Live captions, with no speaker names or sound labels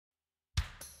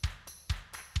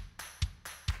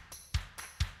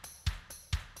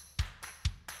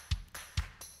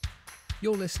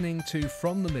You're listening to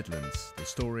From the Midlands, the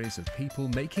stories of people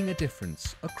making a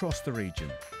difference across the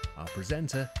region. Our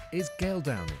presenter is Gail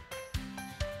Downey.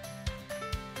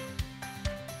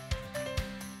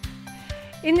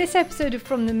 In this episode of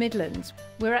From the Midlands,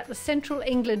 we're at the Central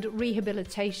England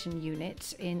Rehabilitation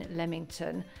Unit in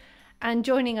Leamington, and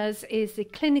joining us is the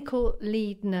clinical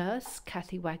lead nurse,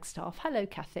 Kathy Wagstaff. Hello,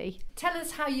 Kathy. Tell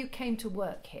us how you came to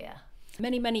work here.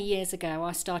 Many years ago,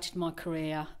 I started my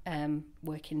career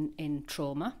working in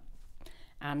trauma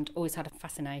and always had a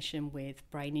fascination with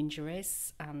brain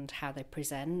injuries and how they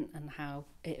present and how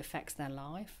it affects their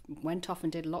life. Went off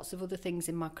and did lots of other things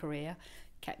in my career,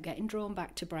 kept getting drawn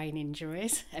back to brain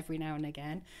injuries every now and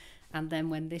again. And then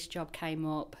when this job came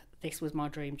up, this was my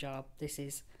dream job. This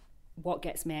is what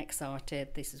gets me excited.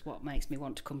 This is what makes me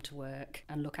want to come to work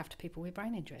and look after people with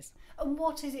brain injuries. And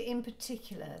what is it in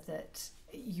particular that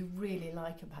you really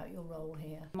like about your role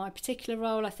here? My particular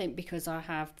role, I think, because I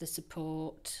have the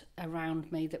support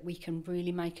around me, that we can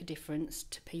really make a difference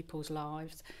to people's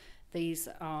lives. These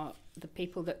are the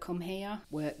people that come here,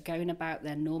 going about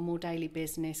their normal daily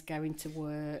business, going to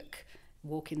work,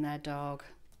 walking their dog,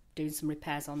 doing some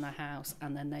repairs on their house,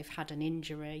 and then they've had an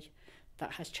injury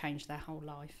that has changed their whole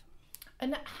life.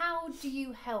 And how do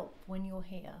you help when you're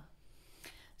here?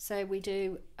 So we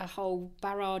do a whole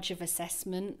barrage of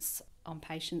assessments on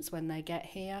patients when they get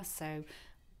here. So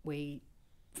we,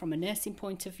 from a nursing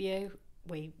point of view,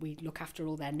 we look after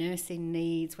all their nursing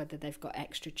needs, whether they've got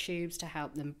extra tubes to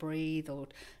help them breathe or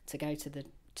to go to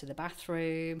the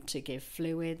bathroom, to give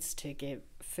fluids, to give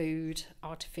food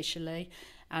artificially.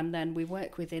 And then we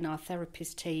work within our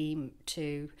therapist team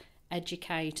to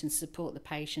educate and support the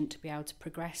patient to be able to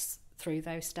progress through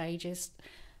those stages.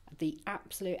 The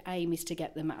absolute aim is to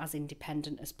get them as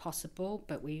independent as possible,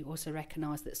 but we also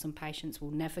recognise that some patients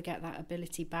will never get that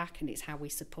ability back, and it's how we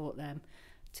support them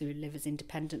to live as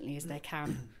independently as they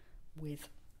can with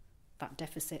that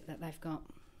deficit that they've got.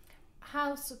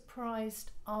 How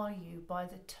surprised are you by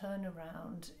the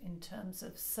turnaround in terms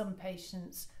of some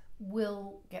patients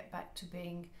will get back to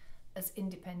being as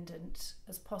independent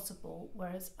as possible,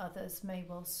 whereas others may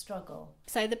well struggle?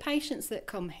 So the patients that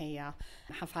come here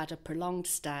have had a prolonged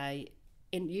stay,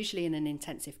 usually in an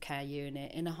intensive care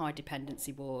unit, in a high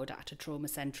dependency ward, at a trauma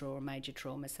centre or a major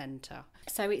trauma centre.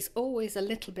 So it's always a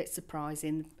little bit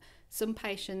surprising. Some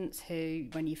patients who,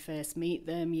 when you first meet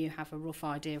them, you have a rough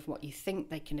idea of what you think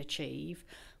they can achieve,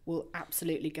 will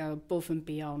absolutely go above and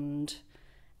beyond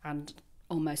and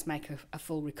almost make a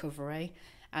full recovery.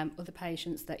 Other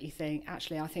patients that you think,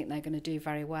 actually, I think they're going to do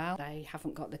very well. They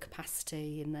haven't got the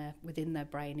capacity within their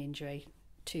brain injury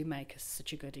to make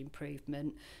such a good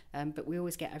improvement. But we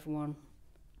always get everyone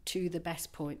to the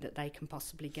best point that they can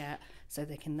possibly get, so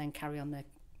they can then carry on their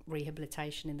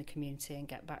rehabilitation in the community and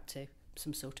get back to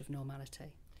some sort of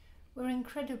normality. We're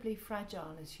incredibly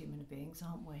fragile as human beings,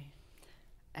 aren't we?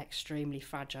 Extremely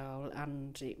fragile,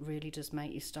 and it really does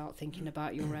make you start thinking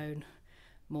about your own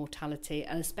mortality,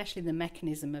 and especially the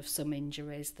mechanism of some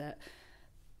injuries, that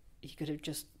you could have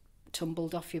just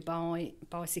tumbled off your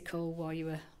bicycle while you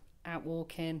were out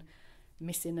walking,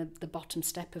 missing the bottom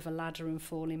step of a ladder and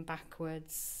falling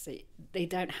backwards. They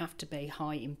don't have to be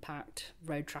high impact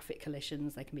road traffic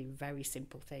collisions. They can be very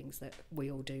simple things that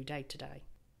we all do day to day.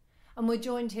 And we're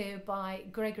joined here by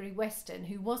Gregory Weston,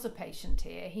 who was a patient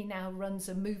here. He now runs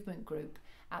a movement group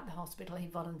at the hospital. He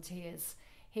volunteers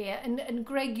here. And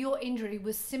Greg, your injury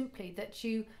was simply that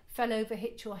you fell over,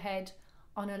 hit your head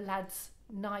on a lad's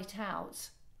night out,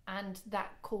 and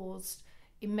that caused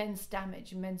immense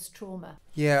damage, immense trauma.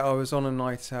 Yeah, I was on a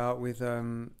night out with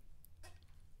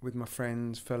my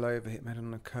friends, fell over, hit my head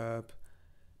on a curb,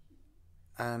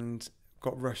 and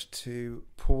got rushed to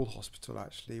Poole Hospital,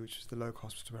 actually, which was the local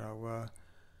hospital where I were.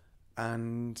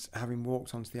 And having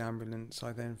walked onto the ambulance,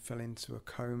 I then fell into a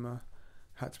coma.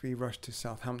 Had to be rushed to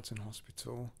Southampton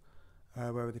Hospital,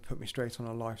 where they put me straight on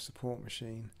a life support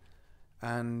machine,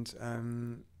 and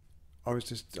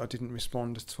I didn't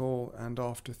respond at all. And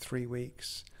after 3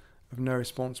 weeks of no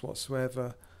response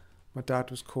whatsoever, my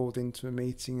dad was called into a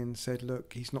meeting and said,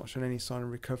 "Look, he's not shown any sign of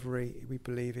recovery. We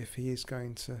believe if he is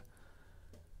going to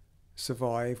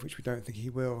survive, which we don't think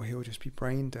he will, he'll just be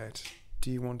brain dead.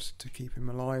 Do you want to keep him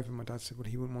alive?" And my dad said, "Well,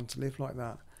 he wouldn't want to live like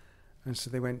that." And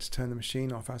so they went to turn the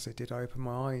machine off. As they did, I opened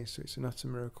my eyes. So it's an utter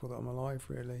miracle that I'm alive,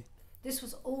 really. This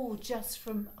was all just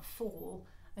from a fall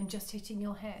and just hitting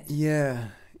your head. Yeah,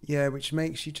 which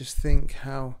makes you just think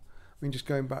how, just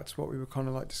going back to what we were kind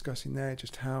of like discussing there,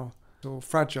 just how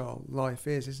fragile life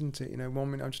is, isn't it? 1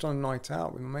 minute, I'm just on a night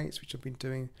out with my mates, which I've been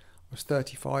doing. I was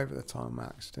 35 at the time of my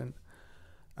accident.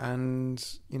 And,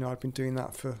 I'd been doing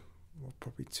that for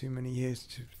probably too many years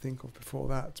to think of before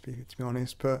that, to be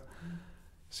honest. But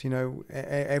so, you know,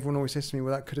 everyone always says to me,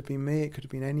 well, that could have been me, it could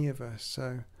have been any of us.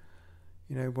 So,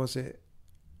 you know, was it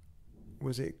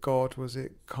God, was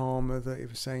it karma that he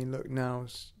was saying, look,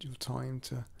 now's your time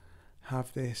to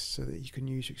have this so that you can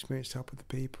use your experience to help other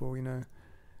people, you know,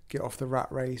 get off the rat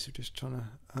race of just trying to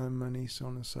earn money, so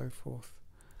on and so forth.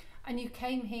 And you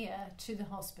came here to the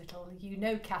hospital. You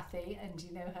know Kathy and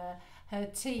you know her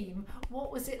team.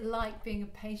 What was it like being a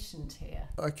patient here?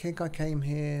 I think I came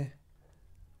here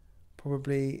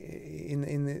probably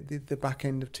in the back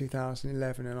end of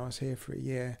 2011, and I was here for a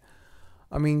year.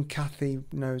 I mean, Kathy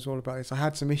knows all about this. I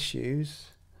had some issues.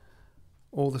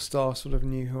 All the staff sort of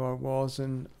knew who I was,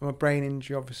 and my brain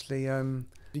injury, obviously,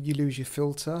 you lose your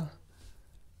filter,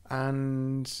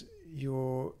 and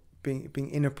you're being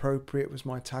inappropriate was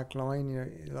my tagline.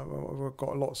 You know, I've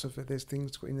got lots of there's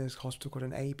things in this hospital called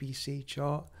an ABC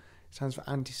chart. It stands for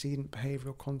antecedent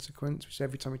behavioural consequence, which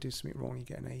every time you do something wrong, you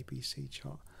get an ABC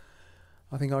chart.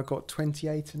 I think I got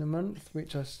 28 in a month,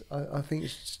 which I think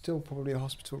is still probably a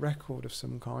hospital record of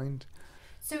some kind.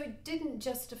 So it didn't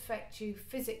just affect you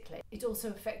physically, it also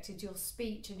affected your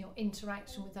speech and your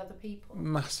interaction with other people?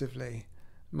 Massively.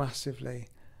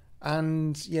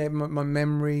 And yeah, my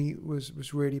memory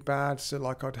was really bad. So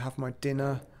like I'd have my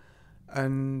dinner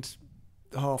and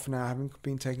half an hour having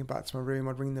been taken back to my room,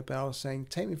 I'd ring the bell saying,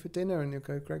 take me for dinner. And they'd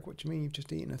go, Greg, what do you mean? You've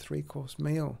just eaten a 3-course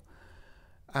meal.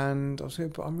 And I was going,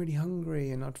 but I'm really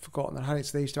hungry. And I'd forgotten that I had it.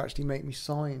 So they used to actually make me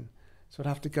sign. So I'd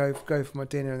have to go for my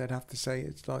dinner, and they'd have to say,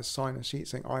 it's like sign a sheet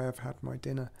saying, I have had my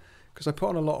dinner. Because I put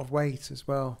on a lot of weight as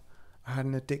well. I had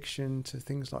an addiction to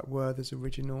things like Werther's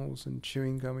Originals and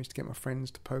chewing gum. I used to get my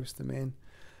friends to post them in.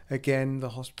 Again, the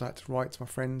hospital had to write to my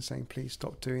friends saying, please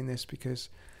stop doing this, because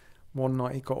one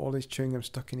night he got all his chewing gum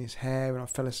stuck in his hair, and I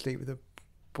fell asleep with a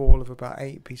ball of about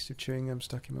 8 pieces of chewing gum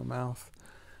stuck in my mouth.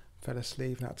 Fell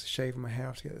asleep and had to shave my hair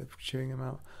off to get the chewing gum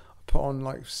out. I put on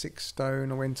like 6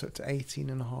 stone. I went up to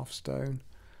 18.5 stone,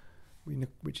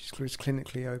 which is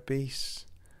clinically obese.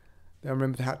 I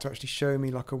remember they had to actually show me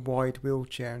like a wide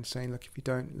wheelchair and saying, look, if you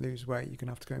don't lose weight, you're going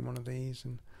to have to go in one of these,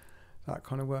 and that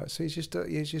kind of work. So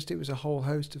it was a whole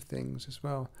host of things as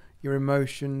well. Your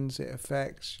emotions, it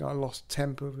affects. I lost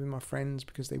temper with my friends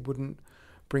because they wouldn't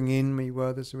bring in me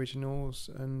Werther's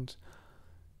Originals, and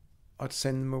I'd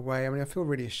send them away. I mean, I feel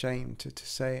really ashamed to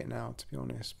say it now, to be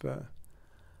honest. But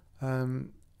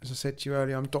as I said to you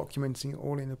earlier, I'm documenting it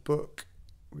all in a book,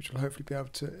 which will hopefully be able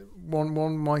to...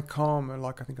 One, my karma,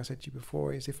 like I think I said to you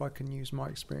before, is if I can use my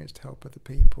experience to help other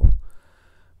people,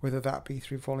 whether that be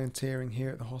through volunteering here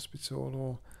at the hospital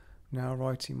or now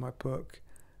writing my book,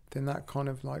 then that kind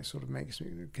of like sort of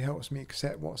helps me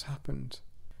accept what's happened.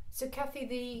 So Kathy,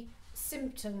 the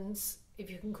symptoms, if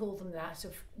you can call them that,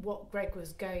 of what Greg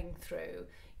was going through,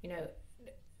 you know,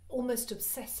 almost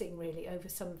obsessing really over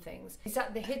some things. Is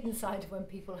that the hidden side of when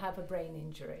people have a brain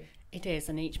injury? It is,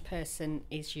 and each person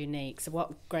is unique. So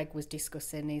what Greg was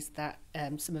discussing is that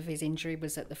some of his injury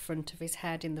was at the front of his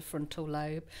head, in the frontal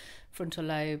lobe. Frontal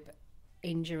lobe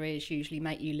injuries usually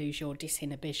make you lose your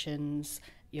disinhibitions,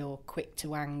 you're quick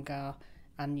to anger,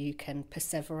 and you can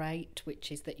perseverate,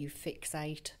 which is that you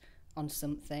fixate on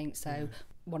something. So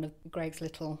one of Greg's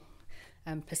little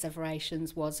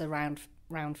perseverations was around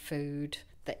food,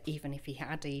 that even if he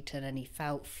had eaten and he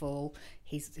felt full,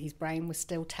 his brain was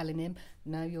still telling him,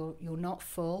 no, you're not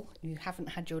full, you haven't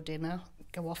had your dinner,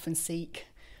 go off and seek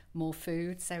more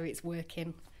food. So it's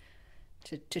working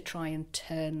to try and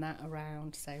turn that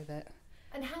around so that...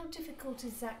 And how difficult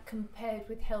is that compared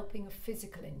with helping a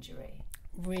physical injury?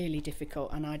 Really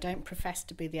difficult, and I don't profess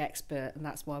to be the expert, and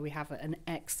that's why we have an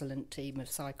excellent team of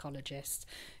psychologists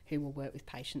who will work with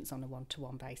patients on a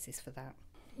one-to-one basis for that.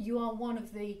 You are one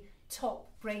of the top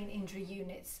brain injury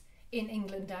units in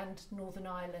England and Northern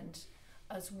Ireland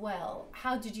as well.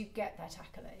 How did you get that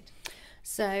accolade?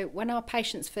 So when our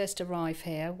patients first arrive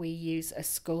here, we use a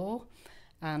score,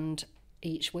 and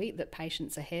each week that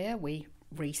patients are here, we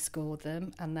rescore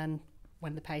them, and then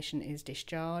when the patient is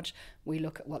discharged, we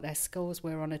look at what their scores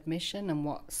were on admission and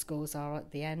what scores are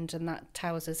at the end, and that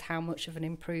tells us how much of an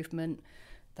improvement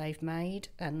they've made,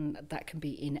 and that can be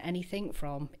in anything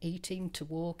from eating to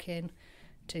walking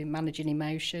to managing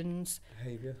emotions.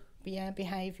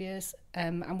 Behaviours.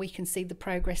 And we can see the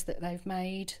progress that they've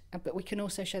made, but we can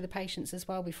also show the patients as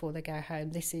well before they go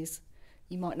home.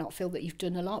 You might not feel that you've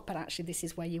done a lot, but actually this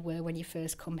is where you were when you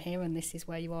first come here, and this is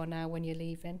where you are now when you're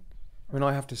leaving. I mean,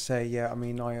 I have to say, I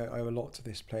owe a lot to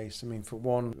this place. I mean, for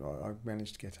one, I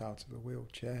managed to get out of a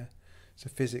wheelchair. So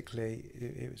physically,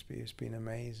 it's been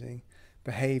amazing.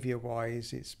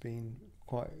 Behaviour-wise, it's been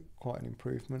quite an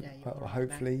improvement. Yeah, you're all right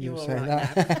Hopefully now. you'll You're say all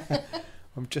right that.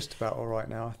 I'm just about all right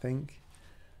now, I think.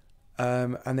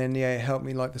 And then it helped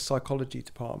me, like the psychology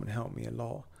department helped me a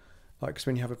lot. Like, 'cause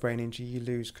when you have a brain injury, you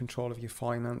lose control of your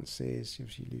finances, you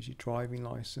lose your driving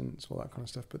license, all that kind of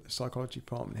stuff. But the psychology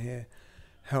department here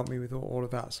helped me with all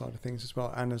of that side of things as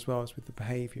well, and as well as with the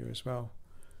behaviour as well.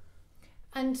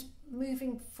 And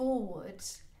moving forward,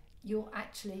 you're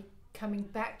actually coming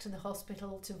back to the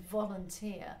hospital to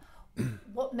volunteer.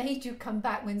 What made you come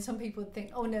back when some people would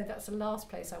think, oh no, that's the last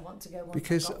place I want to go once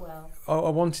Because I got well? I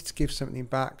wanted to give something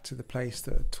back to the place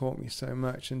that had taught me so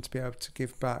much, and to be able to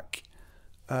give back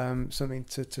something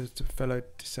to fellow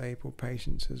disabled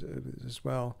patients as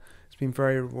well. It's been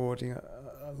very rewarding.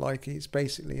 Like, it's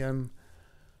basically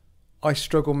I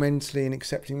struggle mentally in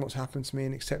accepting what's happened to me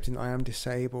and accepting that I am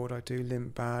disabled. I do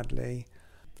limp badly.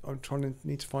 I'm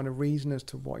need to find a reason as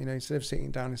to what, instead of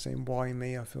sitting down and saying, why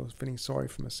me, feeling sorry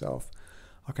for myself,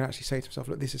 I can actually say to myself,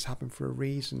 look, this has happened for a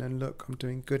reason, and look, I'm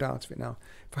doing good out of it now.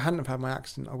 If I hadn't have had my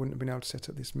accident, I wouldn't have been able to set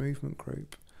up this movement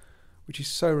group, which is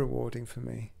so rewarding for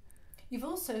me. You've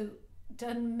also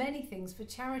done many things for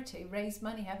charity, raised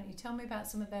money, haven't you? Tell me about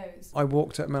some of those. I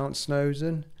walked at Mount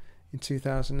Snowdon in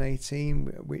 2018,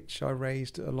 which I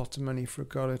raised a lot of money for a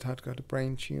girl who'd got a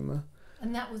brain tumour.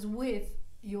 And that was with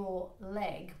your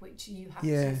leg, which you have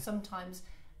Yeah. to sometimes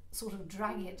sort of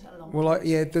drag it along. Well,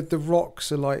 the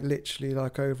rocks are literally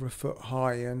over a foot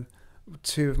high, and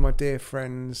two of my dear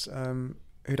friends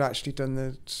who'd actually done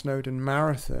the Snowdon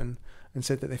Marathon and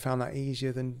said that they found that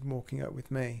easier than walking up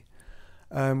with me,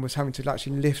 was having to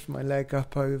actually lift my leg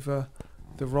up over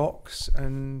the rocks,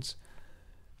 and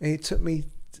it took me,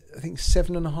 I think,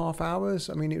 7.5 hours.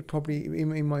 I mean, it would probably,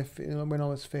 when I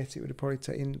was fit, it would have probably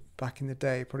taken, back in the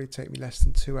day, it'd probably take me less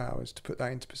than 2 hours, to put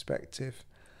that into perspective.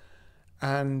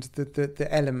 And the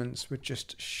elements were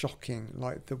just shocking.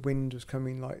 Like, the wind was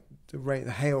coming, like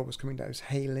the hail was coming down, it was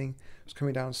hailing, it was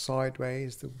coming down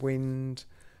sideways, the wind,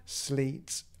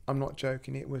 sleet. I'm not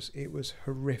joking, it was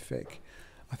horrific.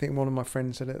 I think one of my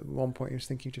friends said at one point he was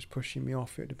thinking of just pushing me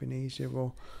off, it would have been easier,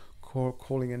 or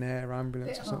calling an air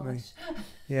ambulance or something.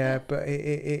 Yeah, but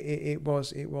it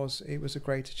was a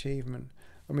great achievement.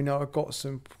 I mean, I got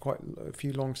quite a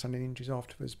few long-standing injuries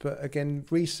afterwards, but again,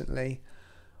 recently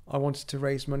I wanted to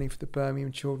raise money for the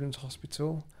Birmingham Children's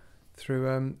Hospital through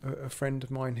a friend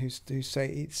of mine they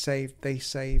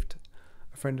saved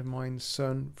a friend of mine's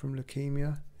son from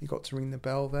leukemia. He got to ring the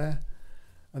bell there,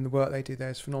 and the work they do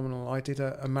there is phenomenal. I did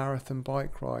a marathon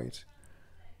bike ride,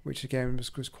 which again was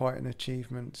quite an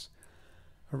achievement.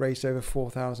 I raised over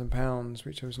 £4,000,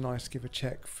 which was nice to give a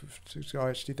check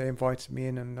to. They invited me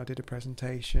in, and I did a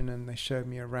presentation, and they showed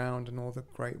me around and all the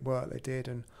great work they did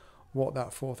and what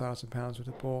that £4,000 would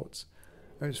have bought.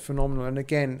 It was phenomenal. And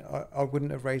again, I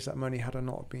wouldn't have raised that money had I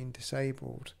not been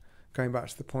disabled. Going back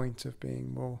to the point of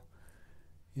being, well,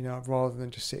 rather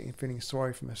than just sitting and feeling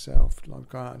sorry for myself, like,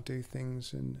 go out and do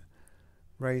things and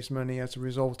raise money as a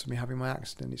result of me having my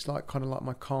accident. It's kind of like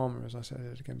my karma, as I said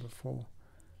it again before.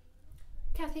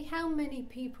 Kathy, how many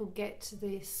people get to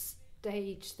this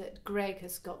stage that Greg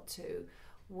has got to,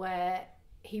 where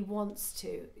he wants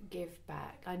to give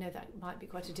back? I know that might be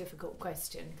quite a difficult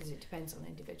question because it depends on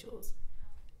individuals.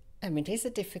 It is a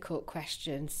difficult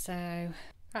question. So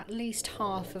at least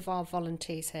half of our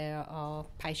volunteers here are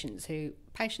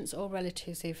patients or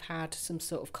relatives who've had some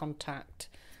sort of contact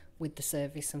with the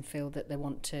service and feel that they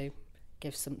want to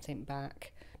give something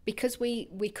back. Because we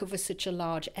cover such a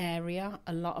large area,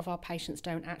 a lot of our patients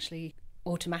don't actually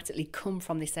automatically come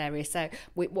from this area. So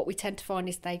what we tend to find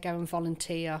is they go and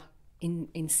volunteer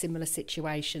in similar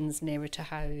situations nearer to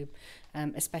home,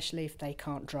 especially if they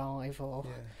can't drive or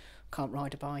can't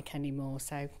ride a bike anymore.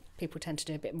 So people tend to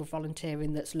do a bit more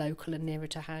volunteering that's local and nearer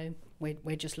to home.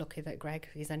 We're just lucky that Greg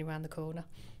is only around the corner.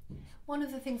 One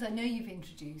of the things I know you've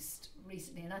introduced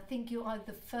recently, and I think you're either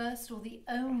the first or the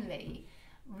only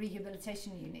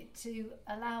rehabilitation unit to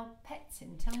allow pets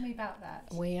in. Tell me about that.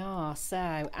 We are.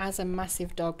 So as a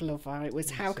massive dog lover, it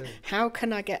was how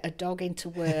can I get a dog into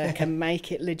work and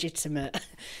make it legitimate?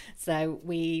 So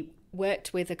we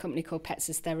worked with a company called Pets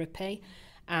as Therapy,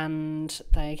 and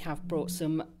they have brought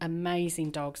some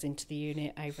amazing dogs into the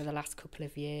unit over the last couple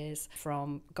of years,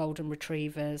 from golden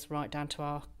retrievers right down to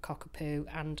our cockapoo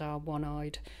and our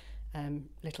one-eyed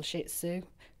little Shih Tzu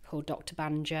called Dr.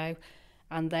 Banjo.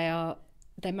 And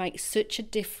they make such a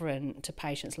difference to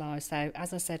patients' lives. So,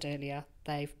 as I said earlier,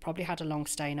 they've probably had a long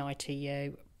stay in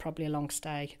ITU, probably a long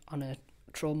stay on a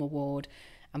trauma ward,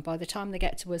 and by the time they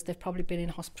get to us, they've probably been in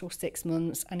hospital 6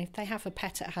 months. And if they have a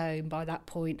pet at home, by that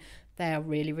point, they are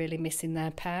really, really missing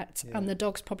their pet. Yeah. And the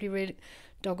dog's probably really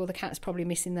dog or the cat's probably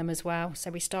missing them as well.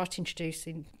 So we start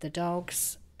introducing the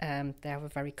dogs. They have a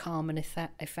very calming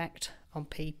effect on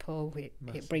people.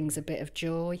 It brings a bit of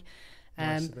joy.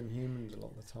 Nicer than humans a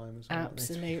lot of the time as well.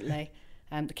 Absolutely.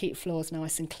 They keep floors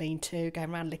nice and clean too,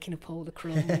 going around licking up all the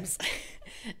crumbs.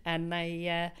 And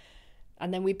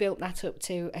then we built that up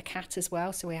to a cat as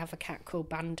well. So we have a cat called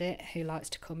Bandit who likes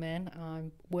to come in.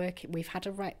 We had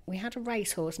a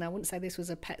racehorse. Now I wouldn't say this was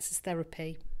a pets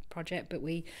therapy project, but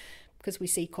because we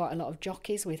see quite a lot of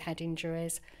jockeys with head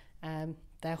injuries,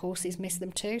 their horses miss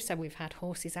them too. So we've had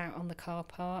horses out on the car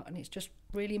park, and it's just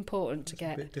really important to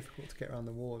get. It's a bit difficult to get around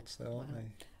the wards, though, aren't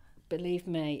they? Believe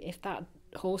me, if that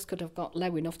horse could have got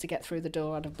low enough to get through the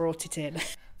door, I'd have brought it in.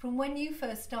 From when you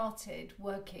first started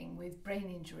working with brain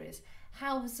injuries,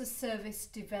 how has the service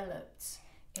developed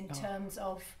in terms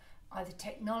of either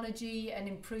technology and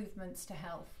improvements to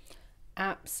health?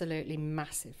 Absolutely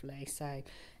massively. So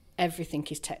everything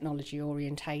is technology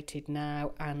orientated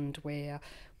now, and we're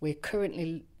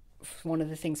currently, one of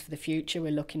the things for the future,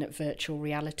 we're looking at virtual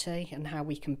reality and how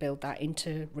we can build that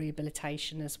into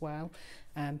rehabilitation as well,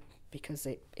 because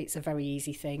it's a very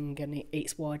easy thing, and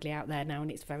it's widely out there now,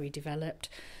 and it's very developed.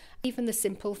 Even the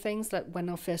simple things, like when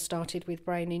I first started with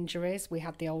brain injuries, we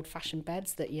had the old-fashioned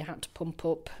beds that you had to pump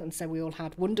up, and so we all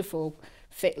had wonderful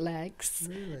fit legs.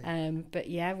 Really? But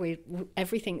yeah,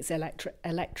 everything's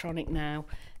electronic now,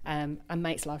 and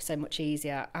makes life so much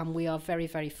easier. And we are very,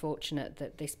 very fortunate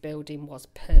that this building was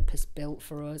purpose-built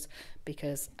for us,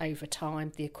 because over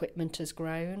time the equipment has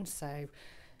grown. So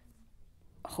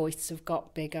hoists have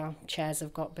got bigger, chairs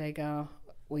have got bigger.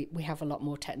 We have a lot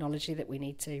more technology that we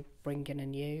need to bring in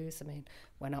and use. I mean,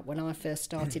 when I first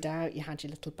started out, you had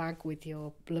your little bag with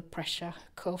your blood pressure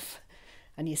cuff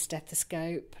and your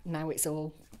stethoscope. Now it's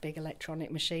all big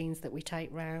electronic machines that we take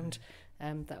round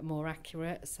that are more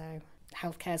accurate. So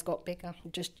healthcare's got bigger,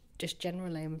 just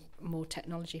generally more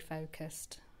technology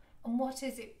focused. And what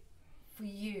is it for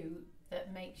you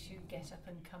that makes you get up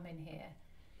and come in here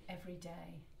every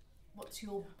day? What's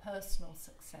your personal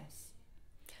success?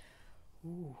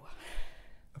 Ooh.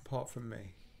 Apart from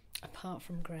me. Apart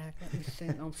from Greg, let me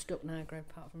think. I'm stuck now, Greg,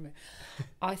 apart from me.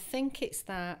 I think it's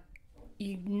that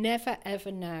you never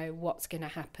ever know what's going to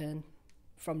happen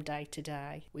from day to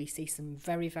day. We see some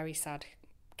very, very sad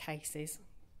cases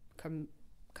come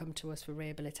to us for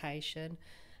rehabilitation,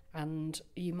 and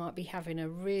you might be having a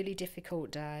really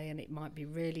difficult day and it might be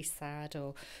really sad,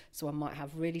 or someone might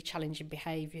have really challenging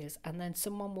behaviours, and then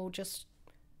someone will just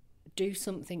do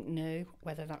something new,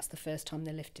 whether that's the first time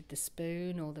they lifted the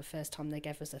spoon, or the first time they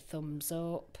gave us a thumbs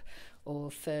up, or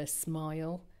first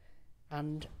smile,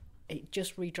 and it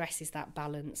just redresses that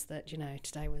balance that, you know,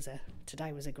 today was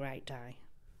a great day.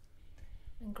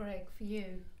 And Greg, for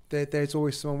you? There's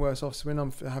always someone worse off. So when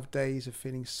I have days of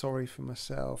feeling sorry for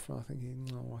myself, and I'm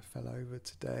thinking, oh, I fell over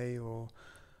today, or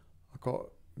I got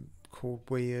called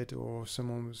weird, or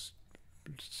someone was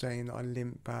saying that I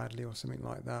limped badly or something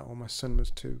like that, or my son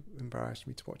was too embarrassed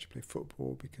me to watch play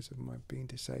football because of my being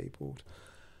disabled.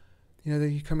 You know,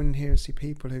 you come in here and see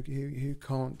people who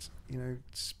can't, you know,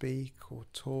 speak or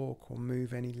talk or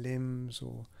move any limbs,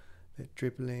 or they're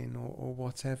dribbling or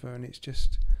whatever, and it's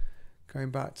just going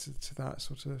back to that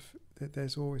sort of, that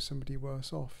there's always somebody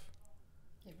worse off.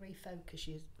 It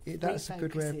refocuses you. That's a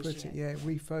good way of putting it. Yeah,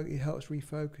 it helps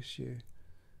refocus you.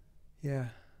 Yeah.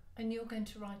 And you're going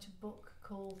to write a book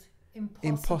called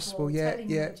Impossible. Yeah.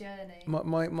 Your journey.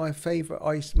 My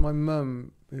favourite, my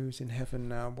mum, who's in heaven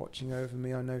now watching over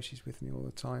me, I know she's with me all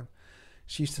the time.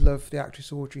 She used to love the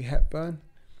actress Audrey Hepburn,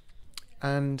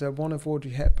 and one of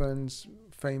Audrey Hepburn's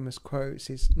famous quotes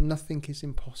is, "Nothing is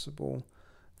impossible.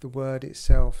 The word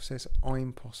itself says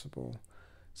I'm possible."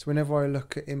 So whenever I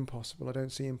look at impossible, I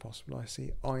don't see impossible, I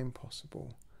see I'm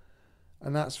possible.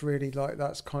 And that's really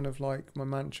that's kind of like my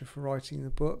mantra for writing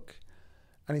the book.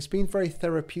 And it's been very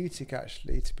therapeutic,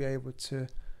 actually, to be able to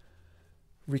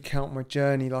recount my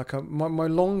journey. Like my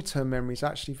long-term memory is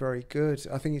actually very good.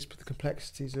 I think it's the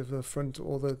complexities of the front,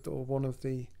 or one of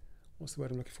the, what's the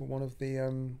word I'm looking for? One of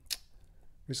the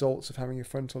results of having a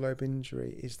frontal lobe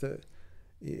injury is that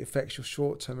it affects your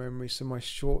short-term memory. So my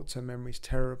short-term memory is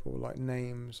terrible. Like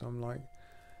names, I'm like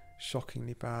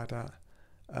shockingly bad at.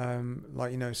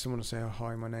 Like, you know, someone will say, "Oh,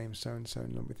 hi, my name's so and so,"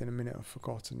 and within a minute I've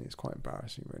forgotten. It's quite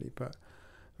embarrassing, really. But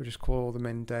we just call all the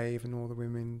men Dave and all the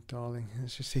women darling.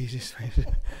 It's just the easiest way.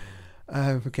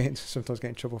 Sometimes get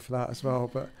in trouble for that as well.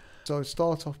 But so I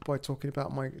start off by talking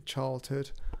about my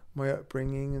childhood, my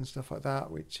upbringing and stuff like that,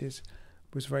 which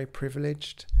was very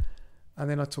privileged. And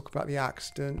then I talk about the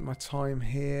accident, my time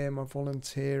here, my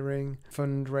volunteering,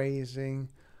 fundraising,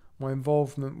 my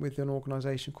involvement with an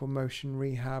organisation called Motion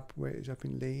Rehab, where it's up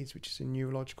in Leeds, which is a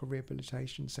neurological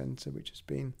rehabilitation centre, which has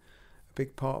been a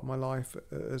big part of my life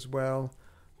as well.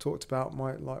 Talked about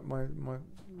my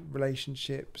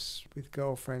relationships with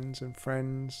girlfriends and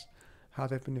friends, how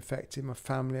they've been affected. My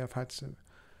family, I've had some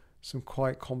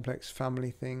quite complex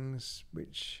family things,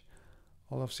 which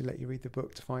I'll obviously let you read the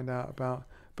book to find out about.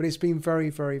 But it's been very,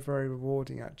 very, very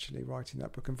rewarding, actually, writing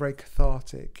that book, and very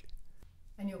cathartic.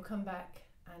 And you'll come back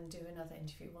and do another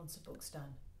interview once the book's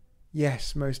done?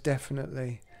 Yes, most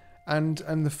definitely. And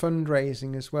the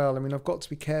fundraising as well. I mean, I've got to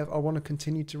be careful. I want to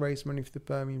continue to raise money for the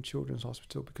Birmingham Children's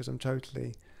Hospital, because I'm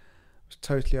totally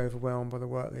overwhelmed by the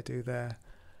work they do there.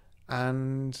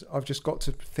 And I've just got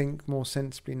to think more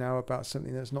sensibly now about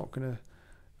something that's not going to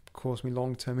cause me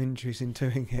long-term injuries in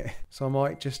doing it. So I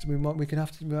might we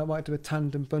might do a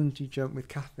tandem bungee jump with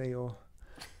Kathy, or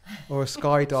a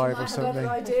skydive or something. Have other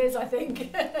ideas, I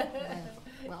think.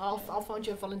 Well, I'll find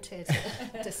you a volunteer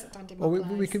to stand in my place.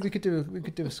 we could do a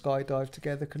skydive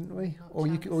together, couldn't we? Or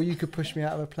you could push me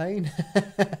out of a plane.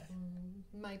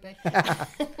 Maybe.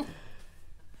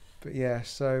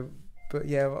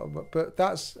 But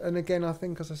that's, and again, I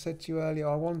think, as I said to you earlier,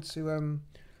 I want to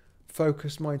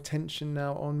focus my attention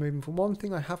now on moving forward. One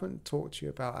thing I haven't talked to you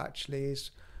about actually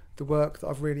is the work that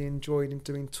I've really enjoyed in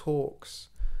doing talks.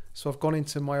 So I've gone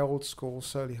into my old school,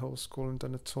 Solihull School, and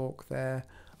done a talk there.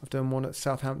 I've done one at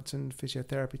Southampton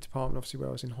Physiotherapy Department, obviously where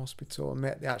I was in hospital. I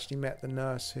actually met the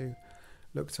nurse who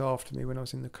looked after me when I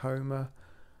was in the coma,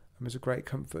 and was a great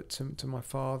comfort to my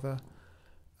father.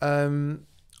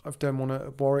 I've done one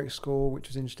at Warwick School, which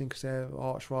was interesting because they're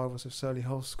arch rivals of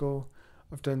Solihull School.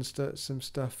 I've done some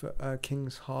stuff at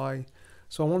King's High.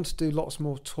 So I want to do lots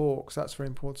more talks. That's very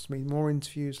important to me. More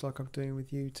interviews like I'm doing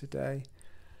with you today.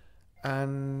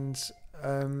 And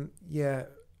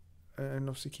and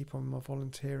obviously keep on my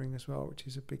volunteering as well, which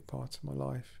is a big part of my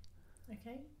life.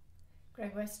 Okay.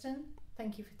 Greg Weston,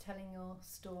 thank you for telling your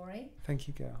story. Thank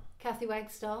you, Gail. Kathy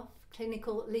Wagstaff,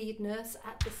 clinical lead nurse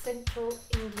at the Central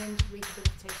England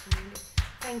Rehabilitation Unit.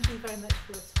 Thank you very much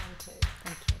for your time too.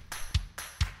 Thank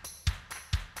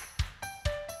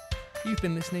you. You've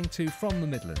been listening to From the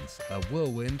Midlands, a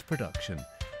Whirlwind production.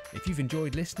 If you've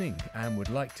enjoyed listening and would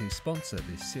like to sponsor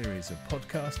this series of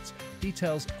podcasts,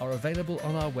 details are available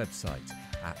on our website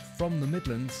at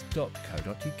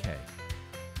fromthemidlands.co.uk.